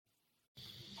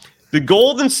The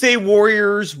Golden State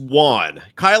Warriors won.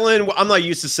 Kylan, I'm not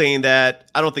used to saying that.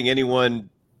 I don't think anyone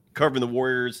covering the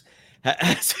Warriors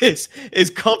is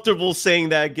comfortable saying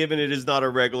that, given it is not a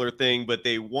regular thing, but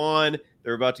they won.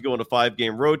 They're about to go on a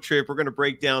 5-game road trip. We're going to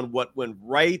break down what went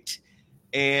right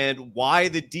and why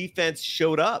the defense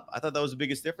showed up. I thought that was the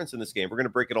biggest difference in this game. We're going to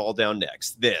break it all down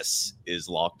next. This is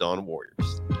Locked On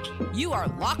Warriors. You are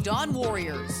Locked On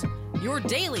Warriors, your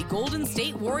daily Golden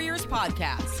State Warriors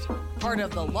podcast. Part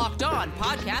of the Locked On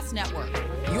Podcast Network,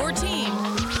 your team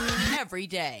every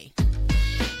day.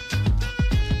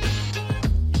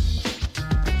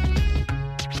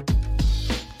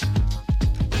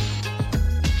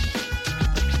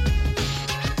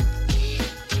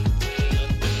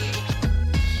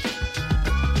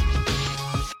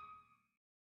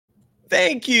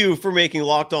 Thank you for making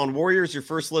Locked On Warriors your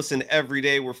first listen every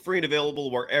day. We're free and available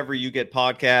wherever you get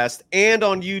podcasts and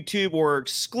on YouTube, where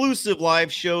exclusive live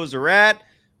shows are at.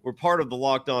 We're part of the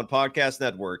Locked On Podcast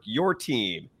Network, your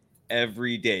team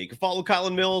every day. You can follow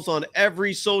Kylan Mills on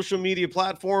every social media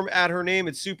platform at her name.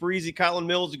 It's super easy, Kylan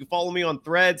Mills. You can follow me on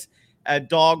Threads at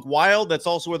Dog Wild. That's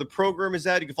also where the program is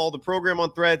at. You can follow the program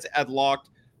on Threads at Locked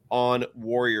On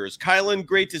Warriors. Kylan,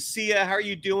 great to see you. How are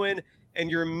you doing? And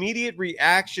your immediate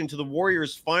reaction to the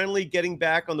Warriors finally getting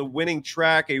back on the winning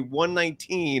track, a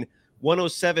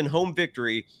 119-107 home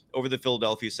victory over the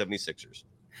Philadelphia 76ers.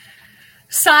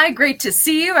 Cy, great to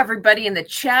see you. Everybody in the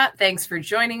chat, thanks for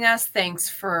joining us. Thanks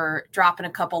for dropping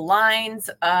a couple lines.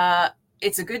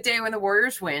 It's a good day when the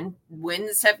Warriors win.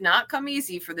 Wins have not come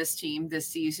easy for this team this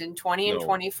season,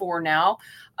 20-24 now.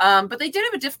 But they did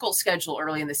have a difficult schedule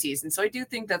early in the season, so I do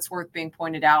think that's worth being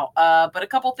pointed out. But a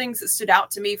couple things that stood out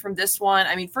to me from this one.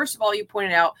 I mean, first of all, you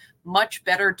pointed out much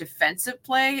better defensive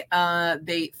play.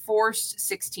 They forced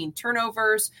 16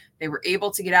 turnovers. They were able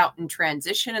to get out in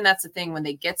transition, and that's the thing. When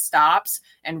they get stops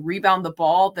and rebound the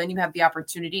ball, then you have the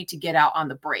opportunity to get out on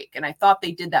the break. And I thought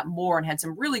they did that more and had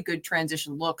some really good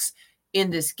transition looks in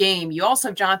this game. You also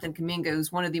have Jonathan Kuminga,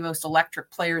 who's one of the most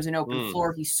electric players in open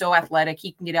floor. He's so athletic.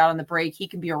 He can get out on the break. He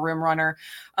can be a rim runner.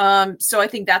 So I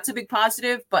think that's a big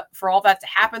positive. But for all that to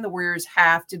happen, the Warriors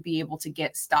have to be able to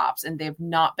get stops, and they've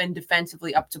not been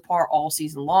defensively up to par all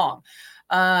season long.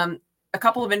 A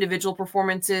couple of individual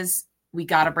performances we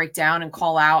got to break down and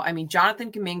call out. I mean,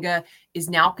 Jonathan Kuminga is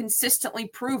now consistently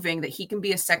proving that he can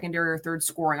be a secondary or third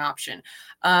scoring option.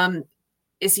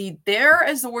 Is he there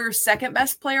as the Warriors' second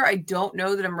best player? I don't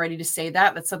know that I'm ready to say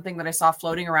that. That's something that I saw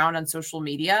floating around on social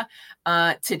media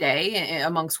today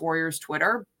amongst Warriors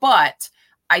Twitter. But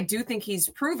I do think he's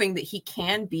proving that he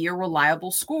can be a reliable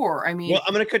scorer. I mean, well,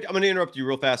 I'm gonna interrupt you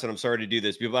real fast, and I'm sorry to do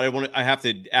this, but I have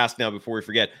to ask now before we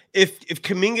forget. If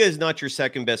Kuminga is not your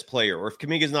second best player, or if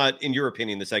Kuminga is not, in your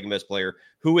opinion, the second best player,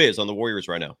 who is on the Warriors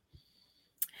right now?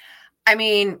 I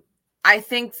mean, I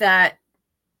think that.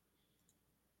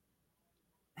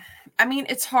 I mean,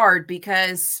 it's hard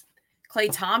because Klay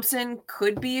Thompson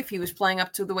could be if he was playing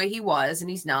up to the way he was, and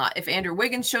he's not. If Andrew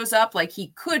Wiggins shows up, like, he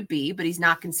could be, but he's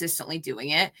not consistently doing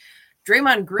it.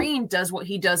 Draymond Green does what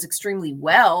he does extremely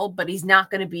well, but he's not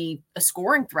going to be a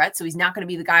scoring threat, so he's not going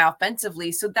to be the guy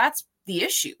offensively. So that's the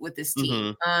issue with this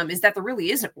team, is that there really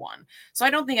isn't one. So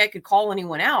I don't think I could call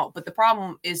anyone out, but the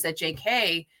problem is that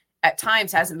JK at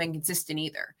times hasn't been consistent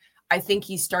either. I think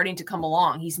he's starting to come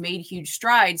along. He's made huge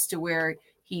strides to where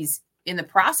he's in the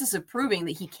process of proving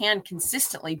that he can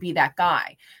consistently be that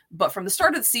guy. But from the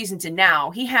start of the season to now,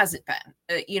 he hasn't been,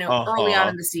 early on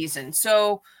in the season.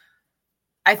 So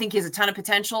I think he has a ton of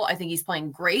potential. I think he's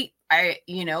playing great.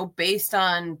 Based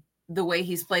on the way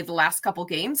he's played the last couple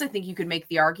games, I think you could make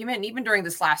the argument, and even during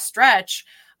this last stretch.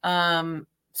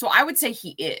 So I would say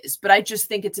he is, but I just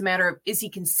think it's a matter of, is he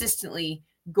consistently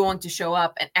going to show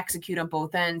up and execute on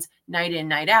both ends night in,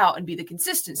 night out, and be the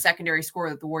consistent secondary scorer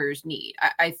that the Warriors need.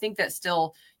 I think that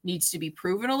still needs to be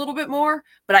proven a little bit more,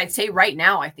 but I'd say right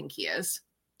now, I think he is.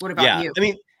 What about you? I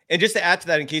mean, and just to add to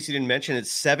that, in case you didn't mention,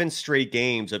 it's 7 straight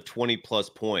games of 20+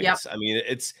 points. Yep. I mean,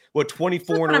 it's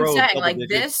 24 in a row. I'm saying,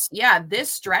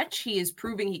 this stretch, he is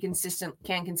proving he can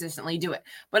consistently do it,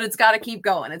 but it's got to keep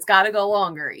going. It's got to go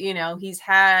longer. He's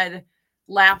had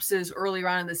lapses earlier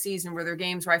on in the season where there are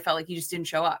games where I felt like he just didn't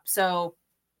show up. So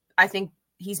I think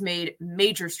he's made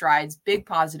major strides, big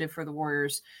positive for the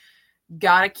Warriors.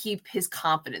 Got to keep his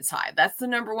confidence high. That's the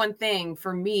number one thing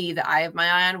for me that I have my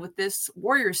eye on with this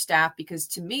Warriors staff, because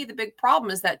to me, the big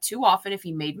problem is that too often, if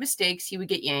he made mistakes, he would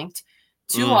get yanked.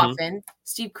 Too often,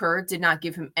 Steve Kerr did not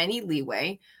give him any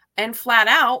leeway. And flat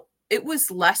out, it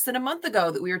was less than a month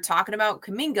ago that we were talking about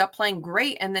Kuminga playing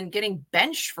great and then getting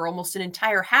benched for almost an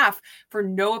entire half for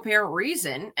no apparent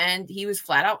reason. And he was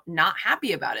flat out not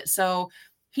happy about it. So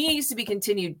he needs to be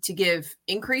continued to give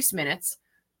increased minutes,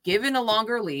 given a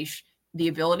longer leash, the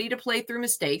ability to play through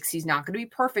mistakes. He's not going to be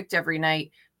perfect every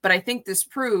night, but I think this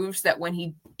proves that when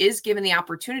he is given the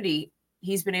opportunity,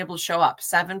 he's been able to show up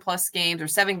 7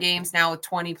 games now with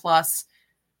 20 plus.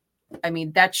 I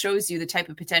mean, that shows you the type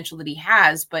of potential that he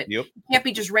has, but Yep. he can't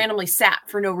be just randomly sat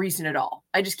for no reason at all.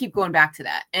 I just keep going back to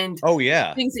that. And oh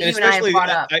yeah, things that and you and I have brought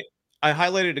up. I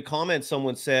highlighted a comment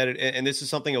someone said, and this is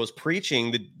something I was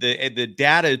preaching. The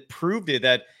data proved it,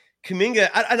 that Kuminga,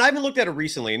 and I haven't looked at it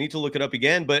recently. I need to look it up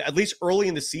again, but at least early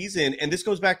in the season, and this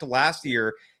goes back to last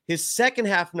year, his second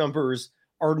half numbers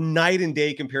are night and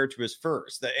day compared to his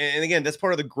first. And again, that's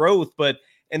part of the growth,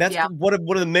 and that's one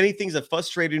of the many things that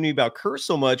frustrated me about Kerr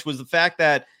so much was the fact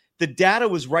that the data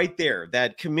was right there,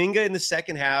 that Kuminga in the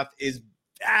second half is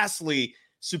vastly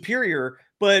superior,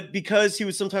 but because he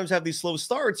would sometimes have these slow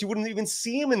starts, you wouldn't even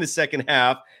see him in the second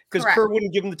half because Kerr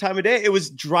wouldn't give him the time of day. It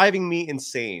was driving me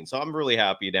insane. So I'm really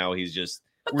happy now he's just,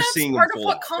 but we're seeing part of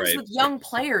what comes with young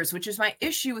players, which is my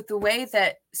issue with the way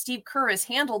that Steve Kerr has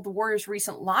handled the Warriors'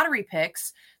 recent lottery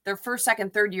picks. Their first,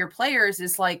 second, third year players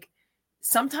is like,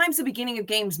 sometimes the beginning of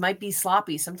games might be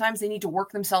sloppy. Sometimes they need to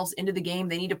work themselves into the game.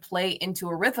 They need to play into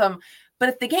a rhythm. But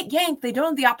if they get yanked, they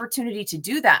don't have the opportunity to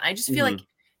do that. I just feel like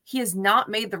he has not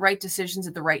made the right decisions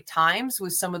at the right times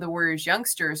with some of the Warriors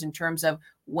youngsters in terms of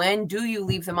when do you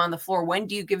leave them on the floor? When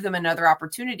do you give them another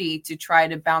opportunity to try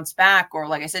to bounce back? Or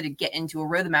like I said, to get into a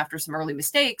rhythm after some early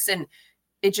mistakes. And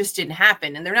it just didn't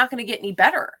happen. And they're not going to get any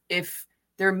better if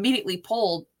they're immediately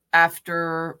pulled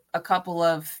after a couple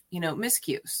of,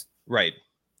 miscues. Right.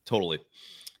 Totally.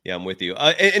 Yeah, I'm with you.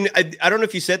 And I don't know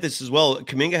if you said this as well.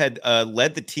 Kuminga had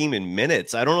led the team in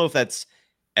minutes. I don't know if that's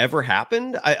ever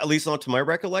happened, at least not to my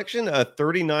recollection.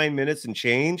 39 minutes and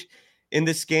change in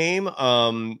this game.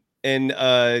 I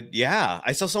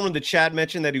saw someone in the chat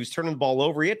mention that he was turning the ball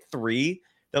over. He had 3.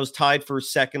 That was tied for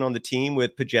second on the team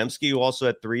with Pajemski, who also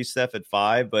had 3, Steph at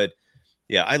 5. But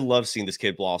yeah, I love seeing this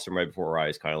kid blossom right before our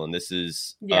eyes, Kyle. And this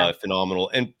is phenomenal.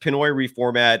 And Pinoy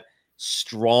reformat,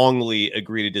 strongly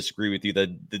agree to disagree with you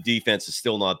that the defense is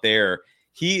still not there.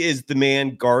 He is the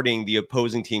man guarding the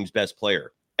opposing team's best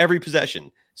player every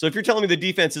possession. So if you're telling me the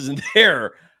defense isn't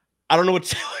there, I don't know what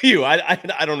to tell you. I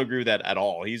don't agree with that at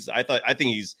all. I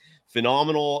think he's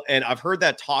phenomenal. And I've heard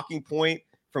that talking point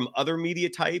from other media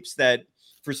types that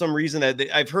for some reason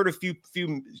I've heard a few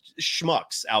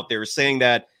schmucks out there saying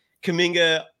that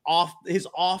Kuminga his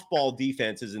off-ball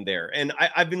defense isn't there. And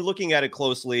I've been looking at it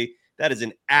closely. That is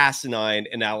an asinine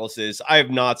analysis. I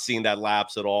have not seen that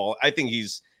lapse at all. I think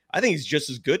he's just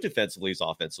as good defensively as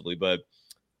offensively, but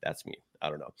that's me. I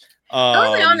don't know.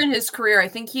 Early on in his career, I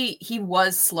think he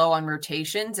was slow on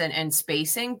rotations and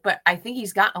spacing, but I think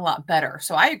he's gotten a lot better.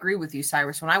 So I agree with you,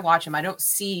 Cyrus. When I watch him, I don't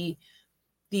see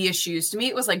the issues. To me,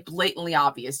 it was like blatantly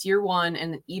obvious year 1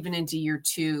 and even into year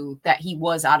 2 that he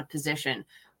was out of position.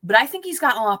 But I think he's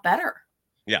gotten a lot better.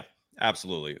 Yeah.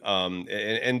 Absolutely.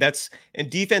 And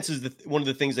defense is one of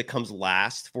the things that comes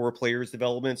last for a player's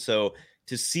development. So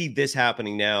to see this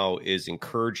happening now is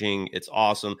encouraging. It's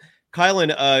awesome.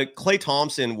 Kylan, Klay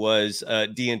Thompson was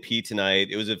DNP ttonight.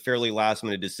 It was a fairly last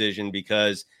minute decision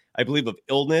because I believe of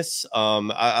illness.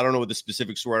 I don't know what the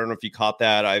specifics were. I don't know if you caught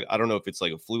that. I don't know if it's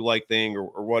like a flu-like thing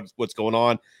or what's going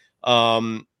on.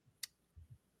 I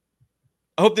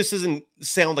hope this doesn't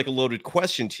sound like a loaded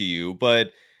question to you,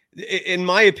 but in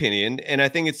my opinion, and I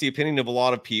think it's the opinion of a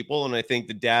lot of people, and I think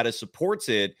the data supports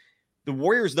it, the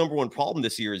Warriors' number one problem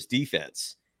this year is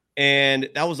defense. And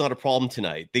that was not a problem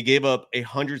tonight. They gave up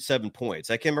 107 points.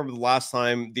 I can't remember the last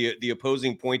time the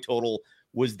opposing point total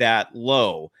was that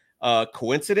low.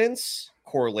 Coincidence,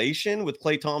 correlation with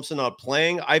Klay Thompson not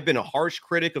playing. I've been a harsh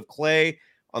critic of Klay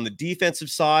on the defensive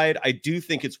side. I do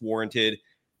think it's warranted.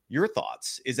 Your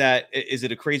thoughts? Is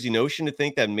it a crazy notion to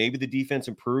think that maybe the defense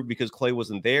improved because Klay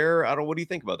wasn't there? What do you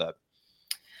think about that?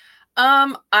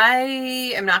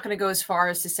 I am not going to go as far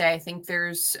as to say I think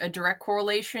there's a direct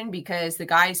correlation because the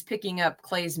guys picking up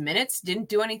Klay's minutes didn't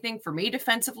do anything for me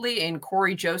defensively. And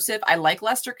Corey Joseph, I like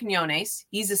Lester Quinones.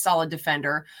 He's a solid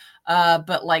defender.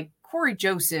 But like Corey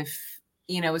Joseph,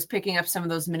 is picking up some of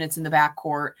those minutes in the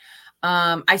backcourt.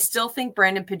 I still think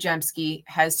Brandon Pajemski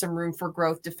has some room for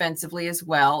growth defensively as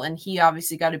well. And he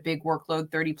obviously got a big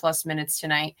workload, 30 plus minutes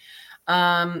tonight.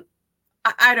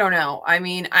 I don't know. I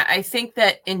mean, I think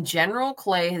that in general,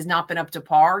 Klay has not been up to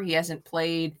par. He hasn't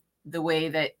played the way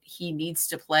that he needs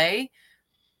to play,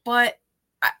 but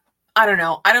I don't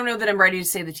know. I don't know that I'm ready to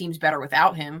say the team's better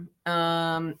without him.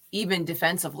 Even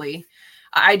defensively,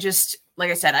 like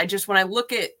I said, when I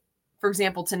look at, for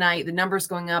example, tonight, the numbers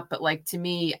going up, but like to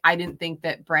me, I didn't think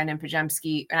that Brandon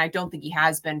Pajemski, and I don't think he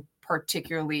has been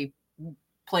particularly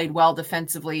played well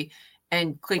defensively,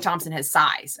 and Klay Thompson has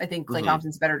size. I think Klay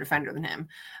Thompson's a better defender than him.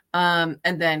 And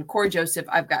then Corey Joseph,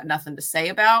 I've got nothing to say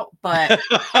about, but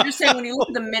I'm just saying when you look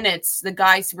at the minutes, the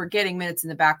guys who were getting minutes in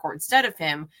the backcourt instead of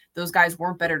him, those guys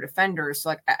weren't better defenders. So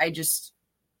like, I just,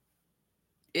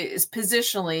 is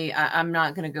positionally, I'm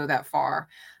not going to go that far.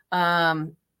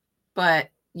 But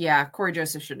yeah, Corey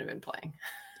Joseph shouldn't have been playing.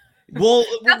 Well,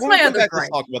 that's my other gripe. Let's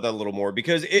talk about that a little more,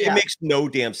 because it makes no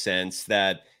damn sense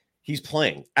that he's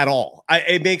playing at all.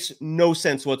 It makes no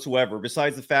sense whatsoever,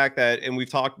 besides the fact that, and we've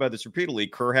talked about this repeatedly,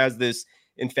 Kerr has this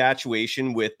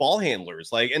infatuation with ball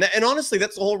handlers. Like, and honestly,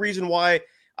 that's the whole reason why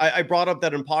I brought up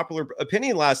that unpopular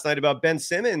opinion last night about Ben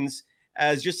Simmons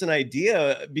as just an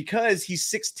idea, because he's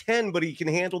 6'10", but he can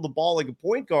handle the ball like a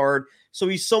point guard. So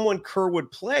he's someone Kerr would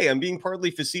play. I'm being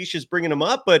partly facetious bringing him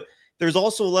up, but there's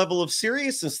also a level of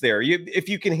seriousness there. If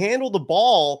you can handle the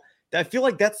ball, I feel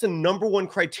like that's the number one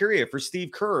criteria for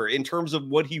Steve Kerr in terms of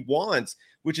what he wants,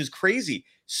 which is crazy.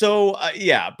 So,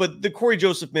 but the Corey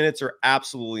Joseph minutes are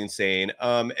absolutely insane.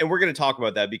 And we're going to talk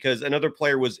about that because another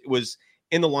player was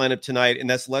in the lineup tonight, and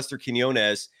that's Lester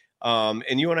Quinones.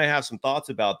 And you and I have some thoughts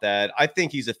about that. I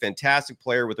think he's a fantastic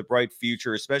player with a bright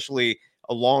future, especially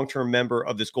a long-term member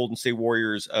of this Golden State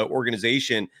Warriors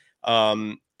organization.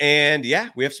 And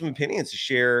we have some opinions to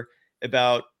share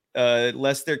about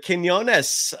Lester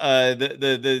Quinones,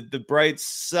 the bright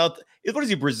South. What is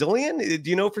he, Brazilian? Do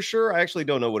you know for sure? I actually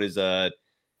don't know what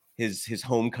his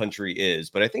home country is,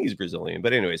 but I think he's Brazilian.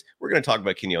 But anyways, we're going to talk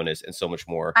about Quinones and so much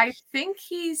more. I think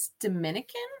he's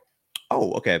Dominican.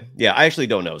 Oh, okay. Yeah, I actually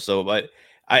don't know. So, but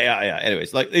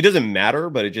anyways, like, it doesn't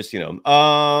matter, but it just, what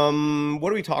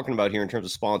are we talking about here in terms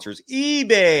of sponsors?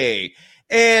 eBay.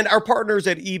 And our partners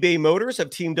at eBay Motors have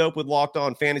teamed up with Locked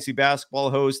On Fantasy Basketball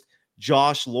host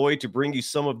Josh Lloyd to bring you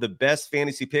some of the best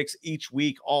fantasy picks each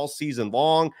week, all season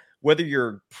long. Whether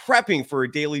you're prepping for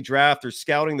a daily draft or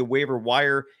scouting the waiver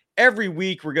wire, every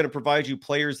week we're going to provide you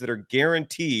players that are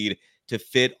guaranteed to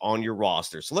fit on your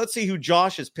roster. So let's see who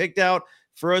Josh has picked out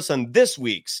for us on this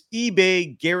week's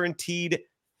eBay Guaranteed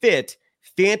Fit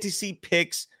Fantasy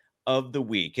Picks of the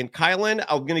Week. And Kylan,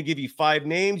 I'm going to give you 5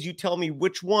 names. You tell me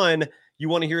which one you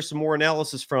want to hear some more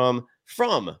analysis from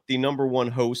the number one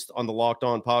host on the Locked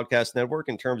On Podcast Network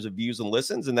in terms of views and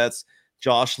listens, and that's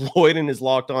Josh Lloyd and his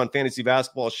Locked On Fantasy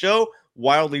Basketball show,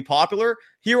 wildly popular.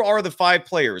 Here are the 5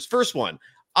 players. First one,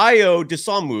 Ayo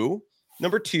Desamu.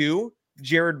 Number 2,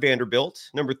 Jared Vanderbilt.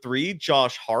 Number 3,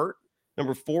 Josh Hart.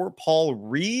 Number 4, Paul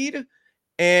Reed.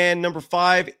 And number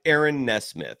 5, Aaron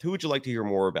Nesmith. Who would you like to hear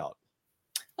more about?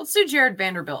 Let's do Jared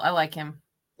Vanderbilt. I like him.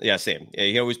 Yeah, same. Yeah,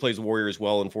 he always plays Warriors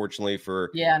well, unfortunately,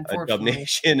 for Dub unfortunately.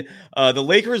 Nation. The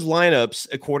Lakers lineups,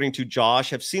 according to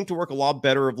Josh, have seemed to work a lot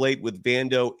better of late with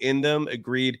Vando in them.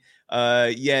 Agreed.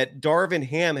 Yet Darvin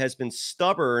Ham has been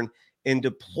stubborn in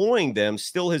deploying them.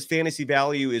 Still, his fantasy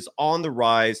value is on the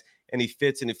rise, and he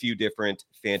fits in a few different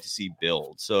fantasy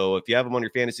builds. So if you have him on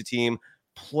your fantasy team,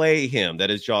 play him.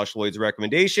 That is Josh Lloyd's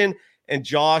recommendation. And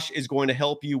Josh is going to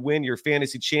help you win your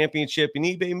fantasy championship. And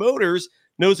eBay Motors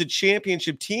knows a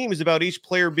championship team is about each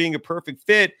player being a perfect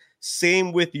fit.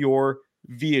 Same with your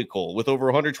vehicle. With over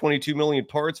 122 million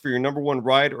parts for your number one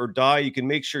ride or die, you can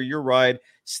make sure your ride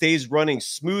stays running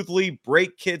smoothly.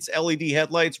 Brake kits, LED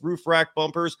headlights, roof rack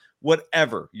bumpers,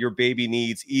 whatever your baby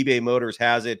needs, eBay Motors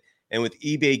has it. And with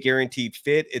eBay Guaranteed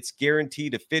Fit, it's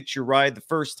guaranteed to fit your ride the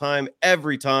first time,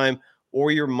 every time, or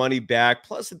your money back.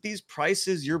 Plus, at these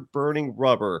prices, you're burning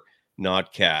rubber,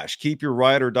 not cash. Keep your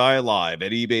ride or die alive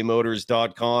at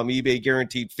ebaymotors.com. eBay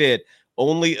Guaranteed Fit,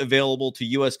 only available to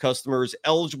U.S. customers,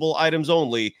 eligible items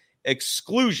only,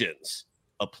 exclusions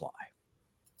apply.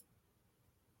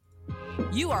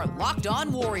 You are Locked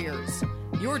On Warriors,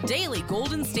 your daily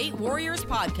Golden State Warriors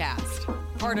podcast.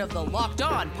 Part of the Locked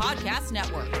On Podcast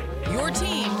Network, your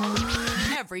team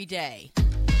every day.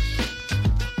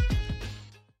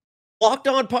 Locked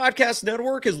On Podcast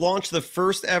Network has launched the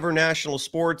first ever national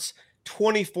sports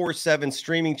 24/7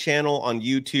 streaming channel on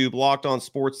YouTube. Locked On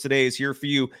Sports Today is here for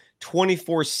you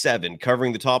 24/7,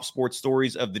 covering the top sports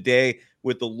stories of the day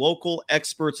with the local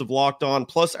experts of Locked On,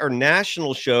 plus our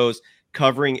national shows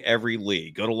covering every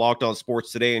league. Go to Locked On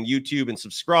Sports Today on YouTube and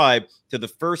subscribe to the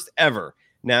first ever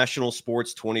national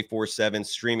sports 24/7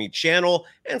 streaming channel,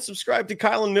 and subscribe to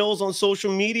Kylan Mills on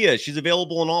social media. She's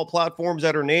available on all platforms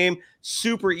at her name.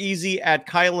 Super easy at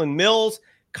Kylan Mills.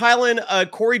 Kylan,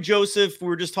 Corey Joseph, we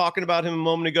were just talking about him a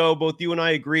moment ago. Both you and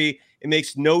I agree it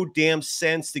makes no damn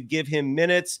sense to give him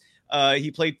minutes.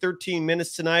 He played 13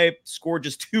 minutes tonight, scored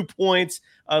just 2 points,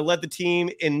 led the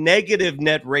team in negative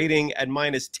net rating at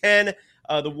 -10.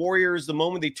 The Warriors, the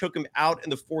moment they took him out in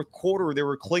the fourth quarter, they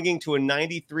were clinging to a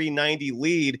 93-90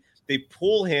 lead. They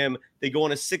pull him. They go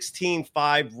on a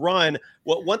 16-5 run.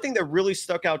 Well, one thing that really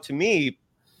stuck out to me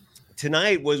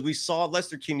tonight was we saw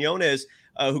Lester Quinones,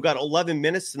 who got 11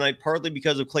 minutes tonight, partly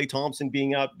because of Klay Thompson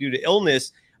being out due to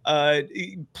illness.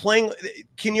 Playing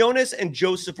Quinones and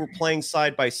Joseph were playing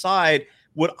side by side.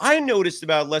 What I noticed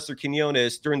about Lester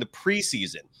Quinones during the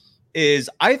preseason is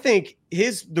I think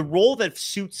the role that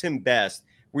suits him best,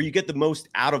 where you get the most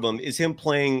out of him, is him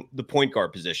playing the point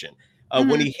guard position.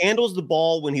 When he handles the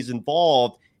ball, when he's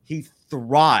involved, he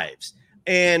thrives.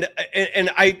 And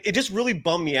it just really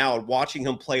bummed me out watching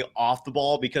him play off the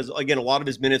ball, because again, a lot of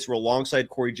his minutes were alongside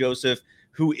Corey Joseph,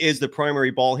 who is the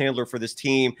primary ball handler for this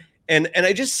team. And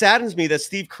it just saddens me that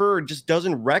Steve Kerr just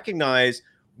doesn't recognize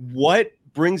what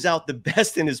brings out the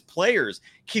best in his players.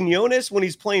 Quinones, when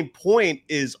he's playing point,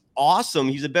 is awesome.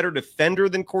 He's a better defender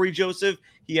than Corey Joseph.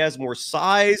 He has more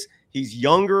size. He's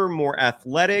younger, more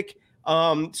athletic.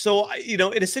 So,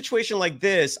 in a situation like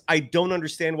this, I don't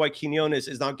understand why Quinones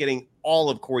is not getting all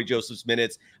of Corey Joseph's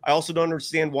minutes. I also don't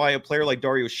understand why a player like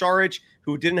Dario Saric,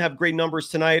 who didn't have great numbers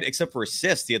tonight, except for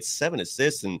assists, he had 7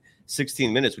 assists in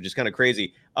 16 minutes, which is kind of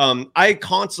crazy. I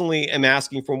constantly am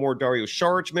asking for more Dario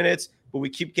Saric minutes, but we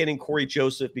keep getting Corey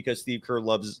Joseph because Steve Kerr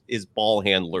loves his ball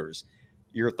handlers.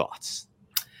 Your thoughts?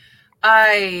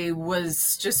 I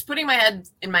was just putting my head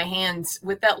in my hands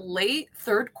with that late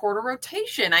third quarter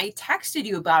rotation. I texted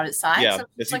you about it, Si. Yeah, so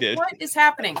yes, you did. What is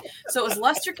happening? So it was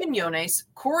Lester Quinones,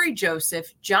 Corey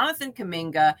Joseph, Jonathan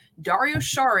Kuminga, Dario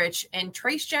Saric, and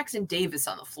Trace Jackson Davis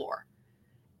on the floor.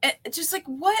 And just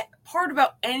what part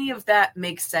about any of that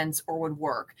makes sense or would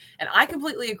work? And I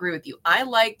completely agree with you. I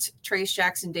liked Trace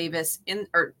Jackson Davis.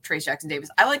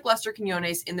 I like Lester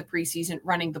Quinones in the preseason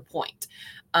running the point.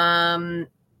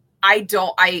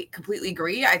 I completely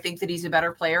agree. I think that he's a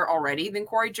better player already than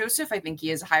Corey Joseph. I think he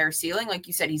has a higher ceiling. Like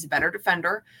you said, he's a better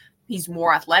defender. He's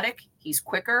more athletic. He's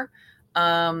quicker.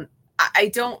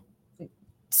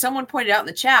 Someone pointed out in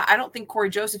the chat, I don't think Corey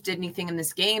Joseph did anything in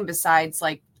this game besides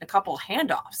a couple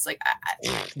handoffs.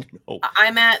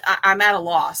 I'm at a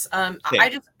loss.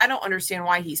 I don't understand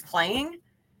why he's playing.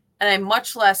 And I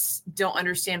much less don't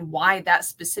understand why that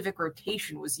specific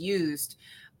rotation was used.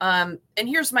 And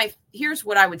here's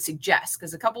what I would suggest,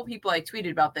 because a couple of people I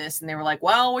tweeted about this and they were like,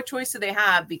 well, what choice do they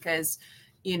have? Because,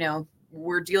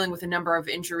 we're dealing with a number of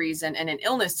injuries and an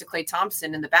illness to Klay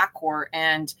Thompson in the backcourt.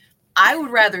 And I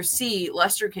would rather see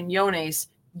Lester Quinones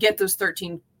get those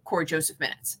 13 Corey Joseph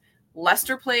minutes.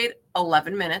 Lester played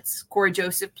 11 minutes. Corey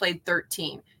Joseph played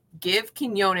 13. Give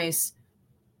Quinones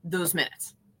those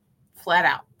minutes flat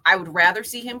out. I would rather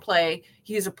see him play.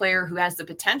 He is a player who has the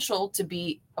potential to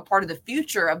be a part of the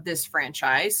future of this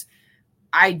franchise.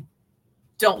 I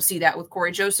don't see that with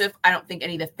Corey Joseph. I don't think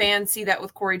any of the fans see that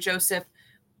with Corey Joseph.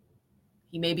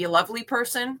 He may be a lovely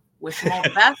person. Wish him all the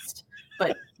best,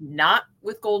 but not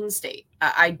with Golden State.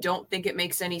 I don't think it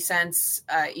makes any sense.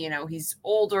 He's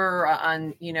older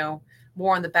on,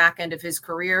 more on the back end of his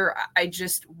career.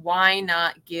 Why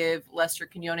not give Lester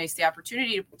Quinones the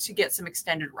opportunity to get some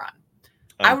extended run?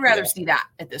 I would rather see that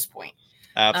at this point.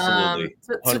 Absolutely.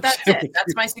 So that's it.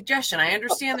 That's my suggestion. I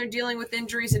understand they're dealing with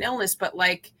injuries and illness, but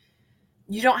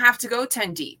you don't have to go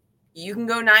 10 deep. You can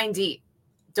go 9 deep.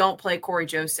 Don't play Corey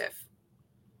Joseph.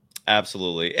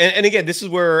 Absolutely. And again, this is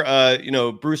where,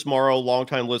 Bruce Morrow,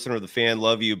 longtime listener of the Fan,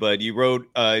 love you, but you wrote,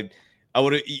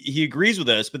 he agrees with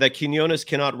us, but that Quinones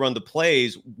cannot run the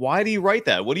plays. Why do you write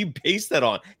that? What do you base that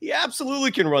on? He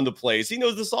absolutely can run the plays. He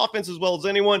knows this offense as well as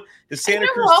anyone. Who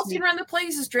else can run the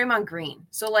plays is Draymond Green.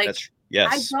 So yes.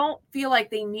 I don't feel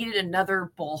like they needed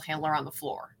another ball handler on the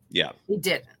floor. Yeah. They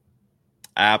didn't.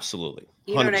 Absolutely. 100%.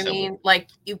 You know what I mean?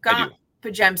 You've got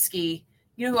Pajemski.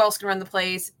 You know who else can run the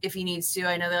plays if he needs to?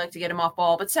 I know they like to get him off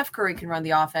ball, but Steph Curry can run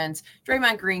the offense.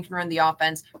 Draymond Green can run the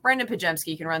offense. Brandon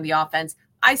Pajemski can run the offense.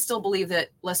 I still believe that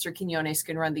Lester Quinones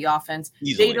can run the offense.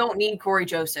 Easily. They don't need Corey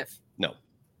Joseph. No,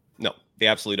 they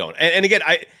absolutely don't. And again,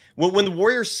 when the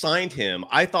Warriors signed him,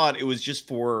 I thought it was just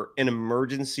for an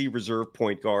emergency reserve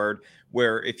point guard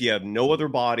where if you have no other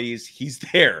bodies, he's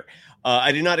there.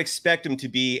 I did not expect him to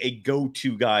be a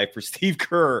go-to guy for Steve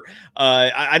Kerr.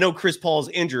 I know Chris Paul's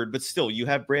injured, but still, you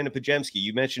have Brandon Pajemski.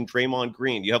 You mentioned Draymond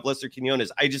Green. You have Lester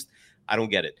Quinones. I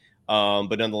don't get it.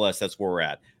 But nonetheless, that's where we're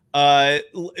at.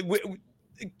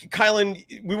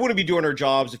 Kylan, we wouldn't be doing our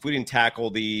jobs if we didn't tackle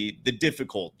the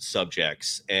difficult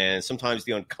subjects and sometimes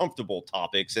the uncomfortable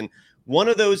topics. And one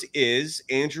of those is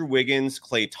Andrew Wiggins,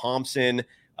 Klay Thompson,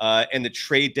 and the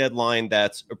trade deadline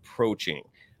that's approaching.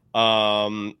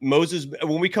 Moses,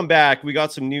 when we come back, we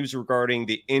got some news regarding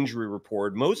the injury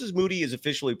report. Moses Moody is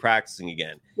officially practicing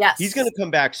again. Yes. He's going to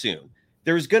come back soon.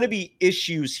 There's going to be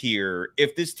issues here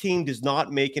if this team does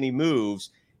not make any moves.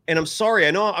 And I'm sorry,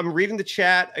 I know I'm reading the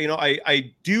chat.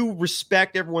 I do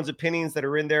respect everyone's opinions that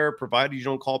are in there, provided you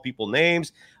don't call people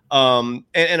names. And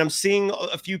I'm seeing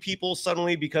a few people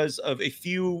suddenly, because of a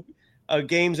few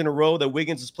games in a row that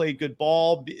Wiggins has played good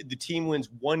ball, the team wins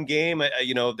one game.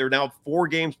 They're now 4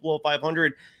 games below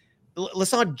 500.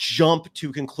 Let's not jump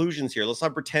to conclusions here. Let's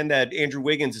not pretend that Andrew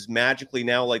Wiggins is magically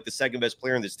now like the second best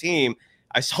player in this team.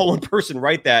 I saw one person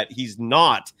write that. He's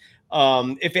not.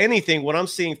 If anything, what I'm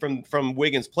seeing from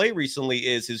Wiggins' play recently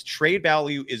is his trade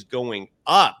value is going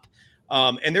up.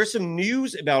 And there's some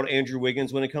news about Andrew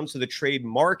Wiggins when it comes to the trade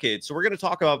market. So we're going to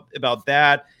talk about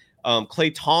that.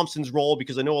 Klay Thompson's role,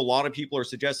 because I know a lot of people are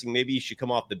suggesting maybe he should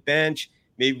come off the bench.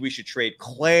 Maybe we should trade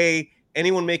Klay.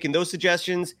 Anyone making those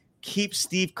suggestions, keep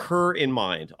Steve Kerr in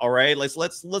mind. All right,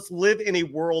 let's live in a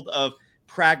world of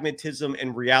pragmatism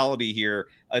and reality here.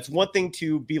 It's one thing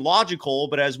to be logical,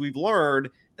 but as we've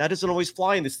learned, that doesn't always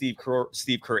fly in the Steve Kerr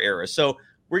era. So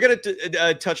we're going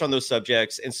to touch on those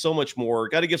subjects and so much more.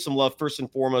 Got to give some love first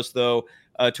and foremost, though,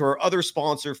 to our other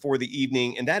sponsor for the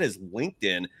evening, and that is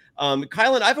LinkedIn.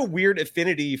 Kylan, I have a weird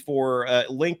affinity for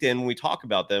LinkedIn when we talk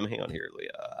about them. Hang on here,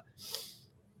 Leah.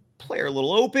 Player a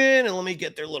little open, and let me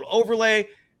get their little overlay,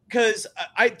 because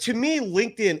to me,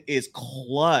 LinkedIn is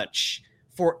clutch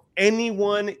for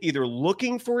anyone either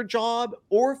looking for a job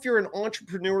or if you're an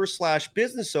entrepreneur /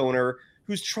 business owner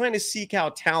who's trying to seek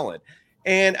out talent.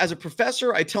 And as a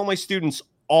professor, I tell my students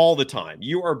all the time,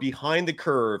 you are behind the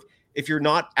curve if you're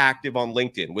not active on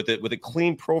LinkedIn with a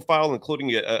clean profile,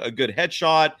 including a good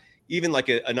headshot, even like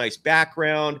a nice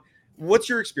background. What's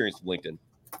your experience with LinkedIn?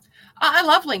 I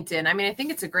love LinkedIn. I mean, I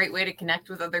think it's a great way to connect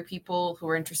with other people who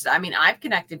are interested. I mean, I've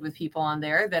connected with people on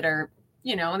there that are,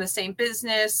 in the same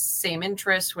business, same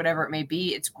interests, whatever it may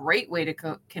be. It's a great way to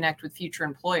connect with future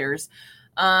employers.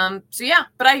 So yeah,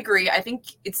 but I agree. I think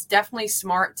it's definitely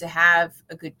smart to have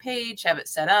a good page, have it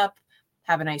set up,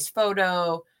 have a nice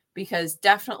photo, because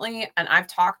definitely, and I've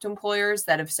talked to employers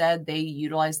that have said they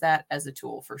utilize that as a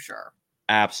tool for sure.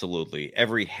 Absolutely.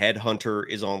 Every headhunter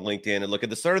is on LinkedIn. And look, at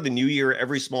the start of the new year,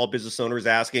 every small business owner is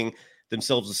asking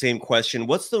themselves the same question.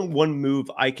 What's the one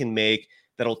move I can make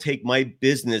that'll take my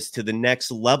business to the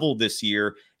next level this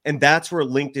year? And that's where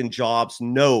LinkedIn Jobs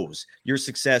knows your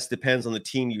success depends on the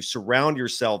team you surround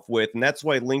yourself with. And that's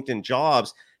why LinkedIn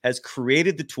Jobs has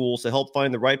created the tools to help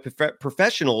find the right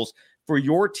professionals for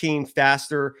your team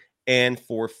faster and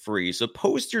for free. So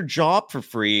post your job for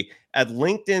free at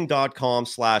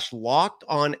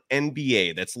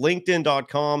linkedin.com/lockedonnba. That's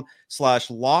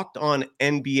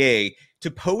linkedin.com/lockedonnba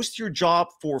to post your job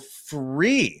for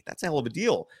free. That's a hell of a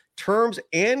deal. Terms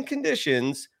and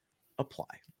conditions apply.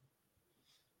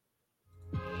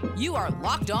 You are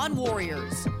Locked On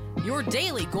Warriors, your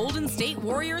daily Golden State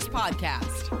Warriors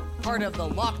podcast. Part of the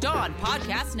Locked On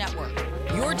Podcast Network,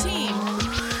 your team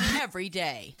every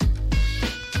day.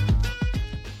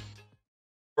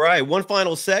 All right, one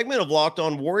final segment of Locked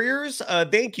On Warriors.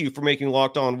 Thank you for making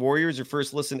Locked On Warriors your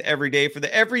first listen every day. For the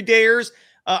everydayers,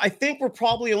 I think we're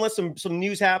probably, unless some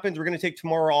news happens, we're going to take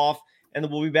tomorrow off, and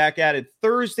then we'll be back at it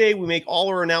Thursday. We make all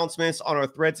our announcements on our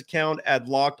Threads account at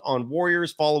Locked On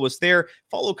Warriors. Follow us there.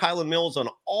 Follow Kylan Mills on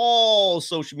all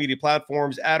social media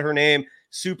platforms. Add her name,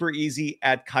 super easy,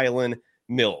 at Kylan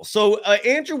Mills. So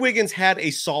Andrew Wiggins had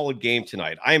a solid game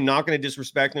tonight. I am not going to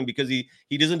disrespect him because he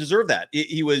doesn't deserve that.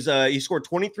 He scored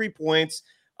 23 points.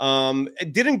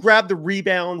 Didn't grab the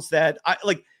rebounds that I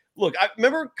like. Look, I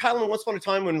remember Kylan once upon a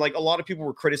time when like a lot of people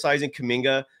were criticizing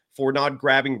Kuminga for not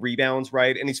grabbing rebounds,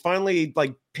 right? And he's finally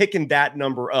like picking that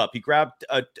number up. He grabbed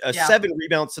 7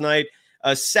 rebounds tonight,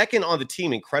 second on the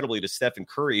team, incredibly, to Stephen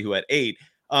Curry, who had 8.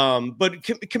 But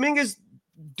Kuminga's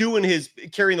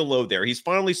carrying the load there. He's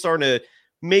finally starting to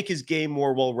make his game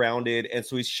more well-rounded, and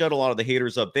so he's shut a lot of the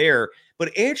haters up there.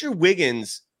 But Andrew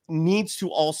Wiggins needs to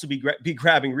also be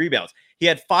grabbing rebounds. He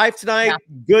had 5 tonight,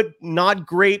 good, not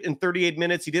great in 38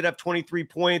 minutes. He did have 23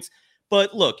 points.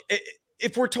 But look,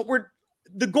 if we're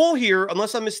the goal here,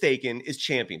 unless I'm mistaken, is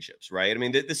championships, right? I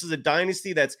mean, this is a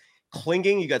dynasty that's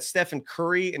clinging. You got Stephen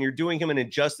Curry, and you're doing him an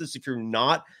injustice if you're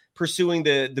not pursuing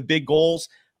the big goals.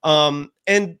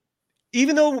 And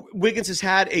even though Wiggins has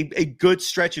had a good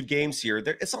stretch of games here,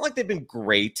 it's not like they've been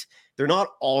great. They're not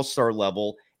all-star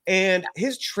level, and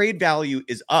his trade value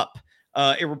is up.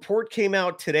 A report came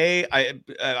out today. I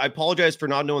apologize for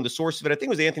not knowing the source of it. I think it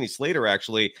was Anthony Slater,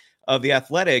 actually, of The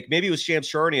Athletic. Maybe it was Shams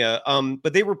Charania.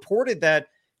 But they reported that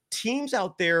teams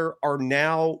out there are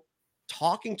now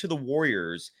talking to the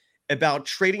Warriors about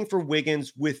trading for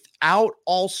Wiggins without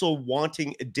also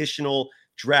wanting additional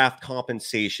draft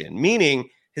compensation, meaning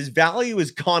his value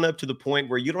has gone up to the point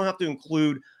where you don't have to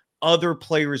include other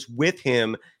players with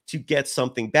him to get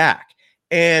something back.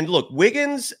 And look,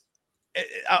 Wiggins,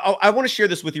 I want to share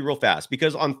this with you real fast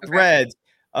because on Threads,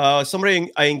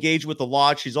 somebody I engage with a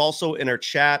lot. She's also in our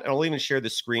chat, and I'll even share the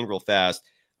screen real fast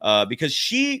because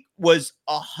she was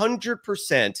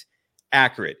 100%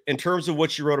 accurate in terms of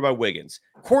what she wrote about Wiggins.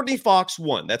 Courtney Fox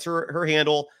 1, that's her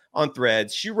handle on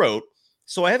Threads. She wrote,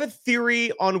 so I have a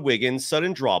theory on Wiggins'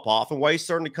 sudden drop-off and why he's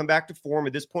starting to come back to form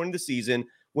at this point in the season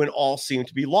when all seem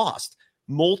to be lost.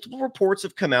 Multiple reports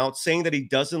have come out saying that he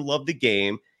doesn't love the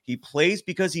game. He plays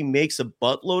because he makes a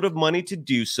buttload of money to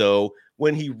do so.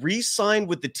 When he re-signed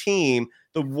with the team,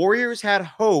 the Warriors had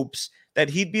hopes that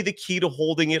he'd be the key to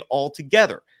holding it all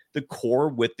together, the core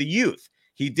with the youth.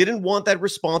 He didn't want that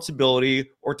responsibility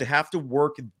or to have to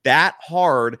work that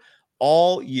hard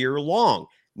all year long.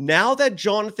 Now that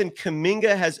Jonathan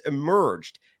Kuminga has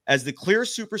emerged as the clear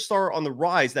superstar on the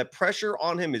rise, that pressure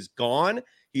on him is gone.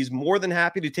 He's more than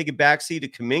happy to take a backseat to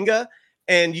Kuminga,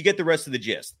 and you get the rest of the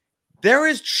gist. There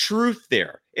is truth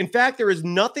there. In fact, there is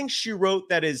nothing she wrote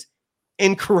that is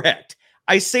incorrect.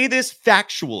 I say this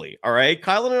factually, all right?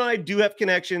 Kylan and I do have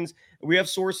connections. We have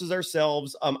sources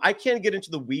ourselves. I can't get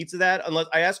into the weeds of that unless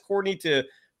I asked Courtney to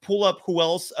pull up who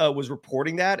else was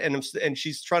reporting that, and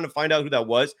she's trying to find out who that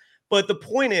was. But the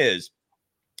point is,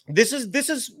 this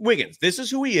is Wiggins. This is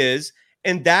who he is,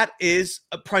 and that is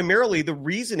primarily the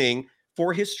reasoning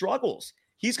for his struggles.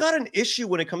 He's got an issue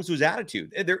when it comes to his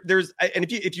attitude. And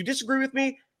if you disagree with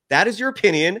me, that is your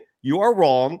opinion. You are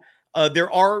wrong.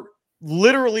 There are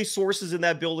literally sources in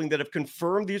that building that have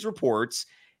confirmed these reports.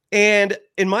 And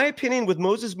in my opinion, with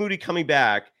Moses Moody coming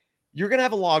back, you're going to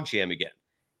have a logjam again.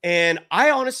 And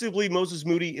I honestly believe Moses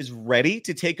Moody is ready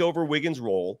to take over Wiggins'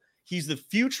 role. He's the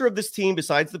future of this team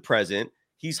besides the present.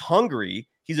 He's hungry.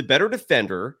 He's a better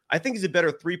defender. I think he's a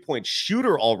better three-point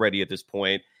shooter already at this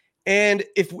point. And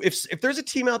if there's a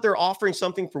team out there offering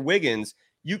something for Wiggins,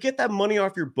 you get that money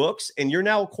off your books, and you're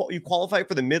now you qualify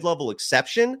for the mid-level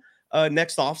exception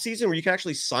next offseason, where you can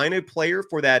actually sign a player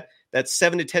for that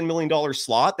 $7 to $10 million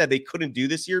slot that they couldn't do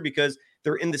this year because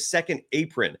they're in the second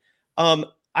apron.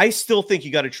 I still think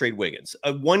you got to trade Wiggins.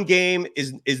 One game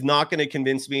is not going to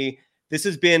convince me. This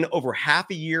has been over half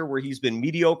a year where he's been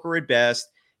mediocre at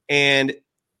best, and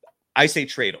I say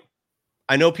trade him.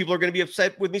 I know people are going to be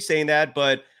upset with me saying that,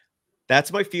 but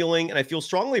that's my feeling, and I feel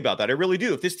strongly about that. I really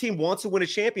do. If this team wants to win a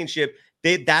championship,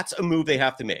 that's a move they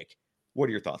have to make. What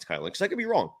are your thoughts, Kylan? Because I could be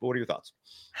wrong, but what are your thoughts?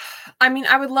 I mean,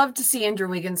 I would love to see Andrew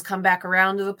Wiggins come back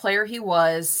around to the player he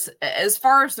was. As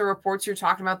far as the reports you're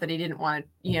talking about that he didn't want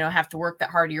to, have to work that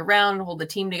hard year round, hold the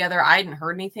team together, I hadn't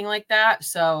heard anything like that.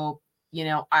 So,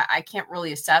 I can't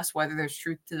really assess whether there's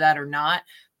truth to that or not.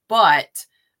 But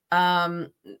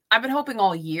I've been hoping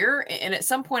all year. And at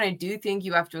some point, I do think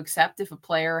you have to accept if a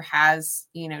player has,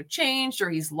 changed or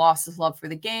he's lost his love for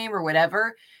the game or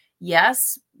whatever.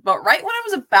 Yes. But right when I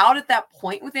was about at that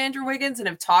point with Andrew Wiggins and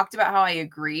have talked about how I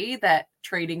agree that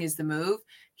trading is the move,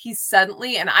 he's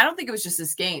suddenly, and I don't think it was just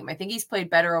this game. I think he's played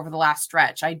better over the last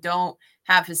stretch. I don't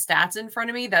have his stats in front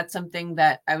of me. That's something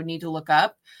that I would need to look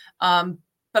up.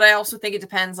 But I also think it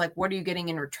depends, like, what are you getting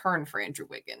in return for Andrew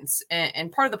Wiggins?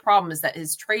 And part of the problem is that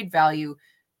his trade value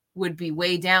would be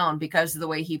way down because of the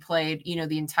way he played,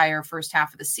 the entire first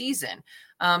half of the season.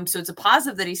 So it's a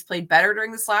positive that he's played better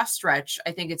during this last stretch.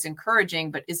 I think it's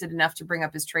encouraging, but is it enough to bring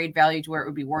up his trade value to where it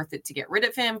would be worth it to get rid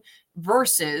of him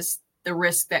versus the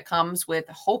risk that comes with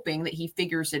hoping that he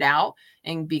figures it out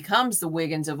and becomes the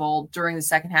Wiggins of old during the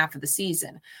second half of the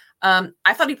season?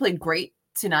 I thought he played great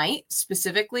tonight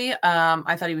specifically.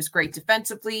 I thought he was great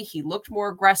defensively. He looked more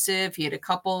aggressive. He had a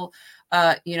couple,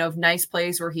 of nice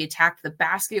plays where he attacked the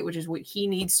basket, which is what he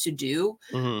needs to do.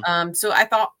 Mm-hmm. So I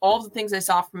thought all the things I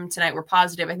saw from him tonight were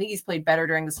positive. I think he's played better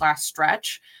during this last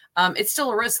stretch. It's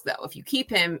still a risk though. If you keep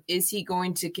him, is he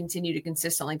going to continue to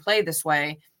consistently play this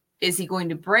way? Is he going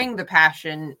to bring the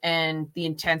passion and the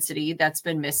intensity that's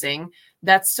been missing?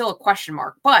 That's still a question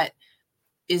mark, but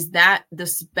is that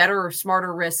this better or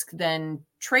smarter risk than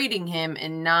trading him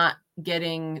and not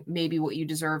getting maybe what you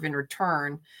deserve in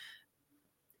return?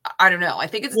 I don't know. I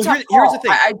think it's a tough call. Here's the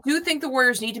thing. I do think the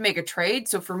Warriors need to make a trade.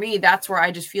 So for me, that's where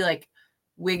I just feel like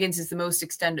Wiggins is the most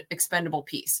expendable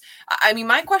piece. I mean,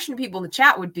 my question to people in the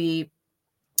chat would be,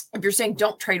 if you're saying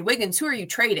don't trade Wiggins, who are you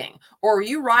trading? Or are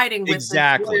you riding with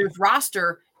the Warriors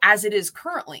roster as it is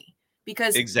currently?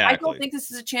 Because I don't think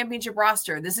this is a championship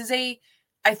roster.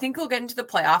 I think they'll get into the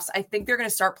playoffs. I think they're going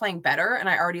to start playing better, and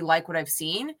I already like what I've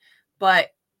seen. But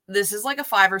this is like a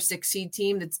 5 or 6 seed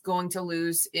team that's going to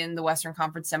lose in the Western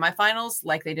Conference semifinals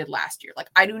like they did last year. Like,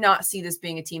 I do not see this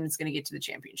being a team that's going to get to the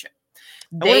championship.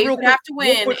 They would have to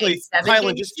win a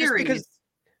 7-game series. Just because,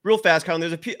 real fast, Colin,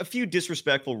 there's a few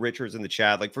disrespectful Richards in the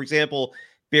chat. Like, for example,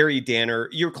 Barry Danner,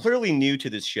 you're clearly new to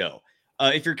this show.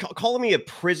 If you're calling me a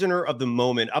prisoner of the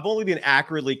moment, I've only been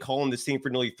accurately calling this team for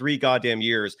nearly 3 goddamn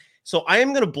years. So I am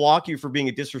going to block you for being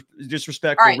a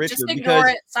disrespectful All right, Richard. just ignore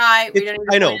it, Cy. We don't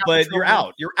I know, but you're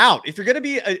out. You're out. If you're going to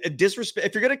be a disrespect,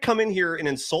 if you're going to come in here and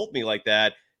insult me like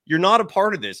that, you're not a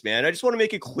part of this, man. I just want to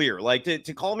make it clear. Like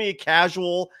to call me a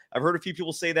casual. I've heard a few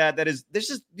people say that.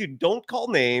 This is, dude, don't call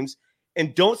names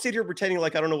and don't sit here pretending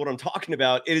like I don't know what I'm talking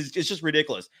about. It's just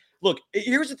ridiculous. Look,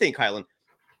 here's the thing, Kylan.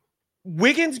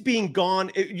 Wiggins being gone,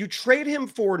 you trade him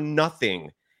for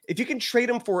nothing. If you can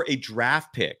trade him for a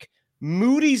draft pick,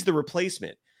 Moody's the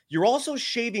replacement. You're also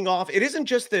shaving off. It isn't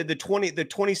just the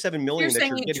 27 million. You're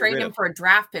saying you trade him for a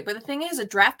draft pick, but the thing is, a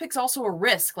draft pick's also a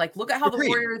risk. Like, look at how the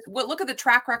Warriors. Look at the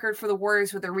track record for the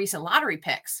Warriors with their recent lottery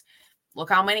picks. Look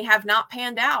how many have not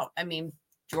panned out. I mean,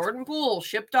 Jordan Poole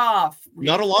shipped off.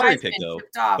 Not a lottery pick though.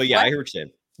 But yeah, I hear what you're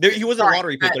saying. He wasn't a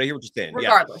lottery pick, but I hear what you're saying.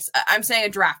 Regardless, I'm saying a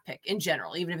draft pick in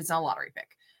general, even if it's not a lottery pick.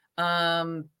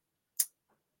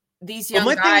 These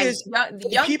young guys, the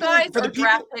young guys or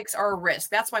draft picks are a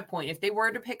risk. That's my point. If they were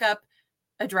to pick up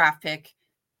a draft pick,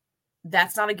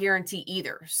 that's not a guarantee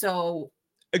either. So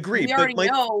agree. We already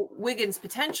know Wiggins'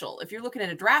 potential. If you're looking at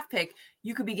a draft pick,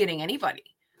 you could be getting anybody.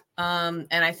 And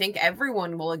I think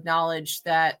everyone will acknowledge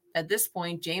that at this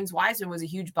point, James Wiseman was a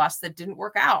huge bust that didn't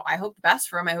work out. I hope the best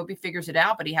for him. I hope he figures it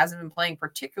out, but he hasn't been playing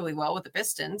particularly well with the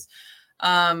Pistons.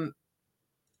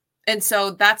 And so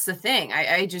that's the thing.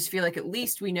 I just feel like at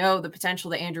least we know the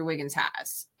potential that Andrew Wiggins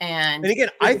has. And again,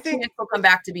 I think he'll come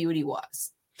back to be what he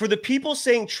was. For the people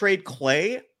saying trade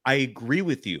Clay, I agree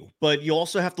with you, but you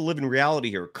also have to live in reality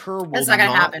here. Kerr will That's not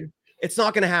going to happen. It's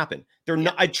not going to happen. They're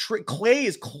not. Clay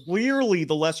is clearly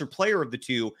the lesser player of the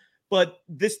two, but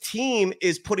this team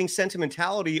is putting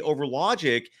sentimentality over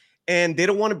logic, and they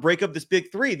don't want to break up this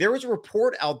big three. There was a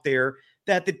report out there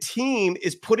that the team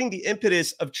is putting the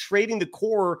impetus of trading the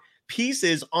core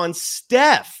pieces on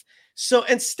Steph. So,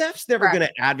 and Steph's never going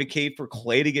to advocate for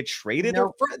Clay to get traded.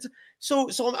 Nope. So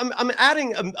I'm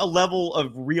adding a level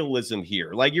of realism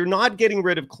here. Like, you're not getting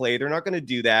rid of Clay. They're not going to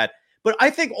do that. But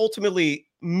I think ultimately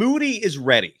Moody is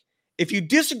ready. If you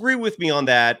disagree with me on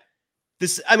that,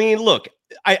 look,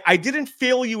 I didn't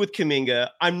fail you with Kuminga.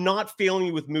 I'm not failing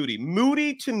you with Moody.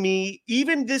 Moody, to me,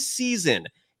 even this season,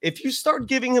 if you start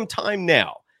giving him time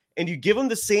now and you give him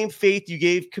the same faith you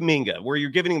gave Kuminga, where you're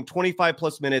giving him 25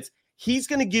 plus minutes, he's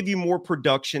going to give you more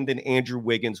production than Andrew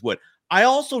Wiggins would. I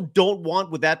also don't want,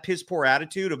 with that piss poor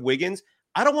attitude of Wiggins,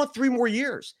 I don't want 3 more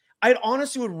years. I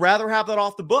honestly would rather have that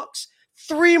off the books.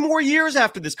 3 more years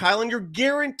after this, Kyle, and you're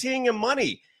guaranteeing him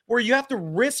money where you have to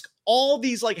risk all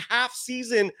these like half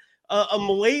season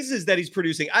malaises that he's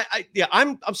producing.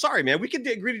 I'm sorry, man. We could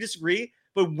agree to disagree,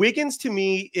 but Wiggins to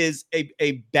me is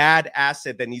a bad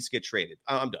asset that needs to get traded.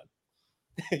 I'm done.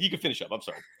 You can finish up. I'm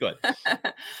sorry. Go ahead.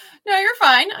 No, you're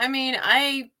fine. I mean,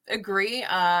 I agree.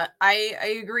 I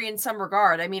agree in some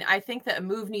regard. I mean, I think that a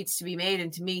move needs to be made,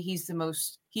 and to me,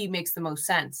 he makes the most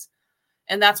sense.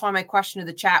 And that's why my question to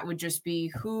the chat would just be,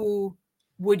 who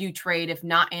would you trade if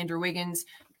not Andrew Wiggins?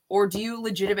 Or do you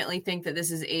legitimately think that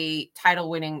this is a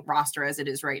title-winning roster as it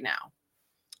is right now?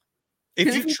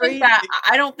 Because if you think that,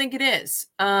 I don't think it is.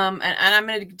 And I'm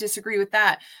going to disagree with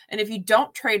that. And if you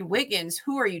don't trade Wiggins,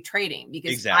 who are you trading?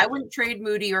 Because I wouldn't trade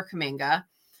Moody or Kuminga.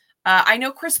 I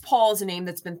know Chris Paul is a name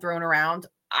that's been thrown around.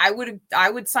 I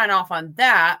would sign off on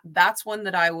that. That's one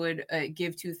that I would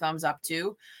give 2 thumbs up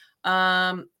to.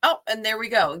 And there we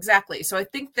go. Exactly. So I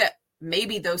think that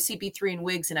maybe those CP3 and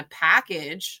Wiggs in a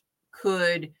package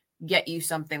could get you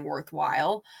something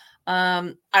worthwhile.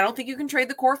 I don't think you can trade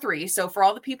the core 3. So for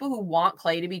all the people who want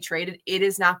Clay to be traded, it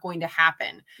is not going to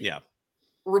happen. Yeah.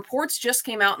 Reports just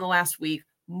came out in the last week,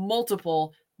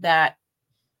 multiple, that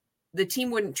the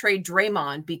team wouldn't trade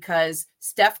Draymond because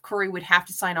Steph Curry would have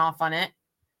to sign off on it.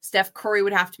 Steph Curry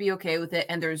would have to be okay with it.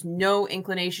 And there's no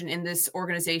inclination in this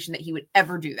organization that he would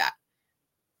ever do that.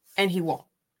 And he won't.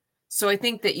 So I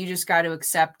think that you just got to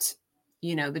accept,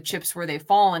 the chips where they've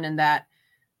fallen, and that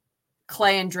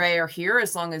Clay and Dre are here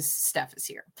as long as Steph is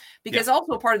here. Because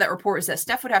also part of that report is that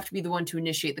Steph would have to be the one to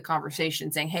initiate the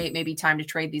conversation, saying, hey, it may be time to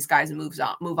trade these guys and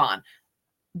move on.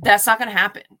 That's not going to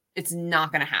happen. It's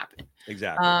not going to happen.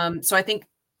 Exactly. So I think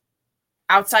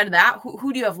outside of that,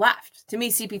 who do you have left? To me,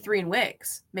 CP3 and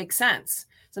Wiggs makes sense.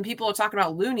 Some people are talking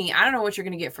about Looney. I don't know what you're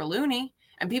going to get for Looney.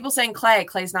 And people saying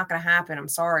Clay's not going to happen. I'm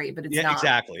sorry, but it's not.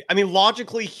 Exactly. I mean,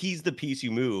 logically, he's the piece you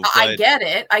move. I get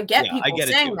it. I get people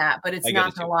saying that, but it's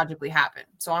not going to logically happen.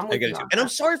 So I'm with you on that. And I'm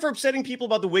sorry for upsetting people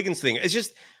about the Wiggins thing. It's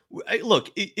just, look,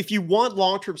 if you want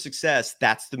long-term success,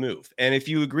 that's the move. And if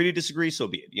you agree to disagree, so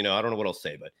be it. I don't know what else to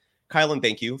say, but Kylan,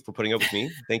 thank you for putting up with me.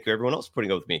 Thank you, everyone else, for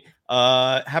putting up with me.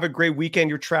 Have a great weekend.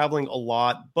 You're traveling a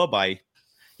lot. Bye-bye.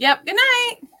 Yep. Good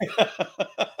night.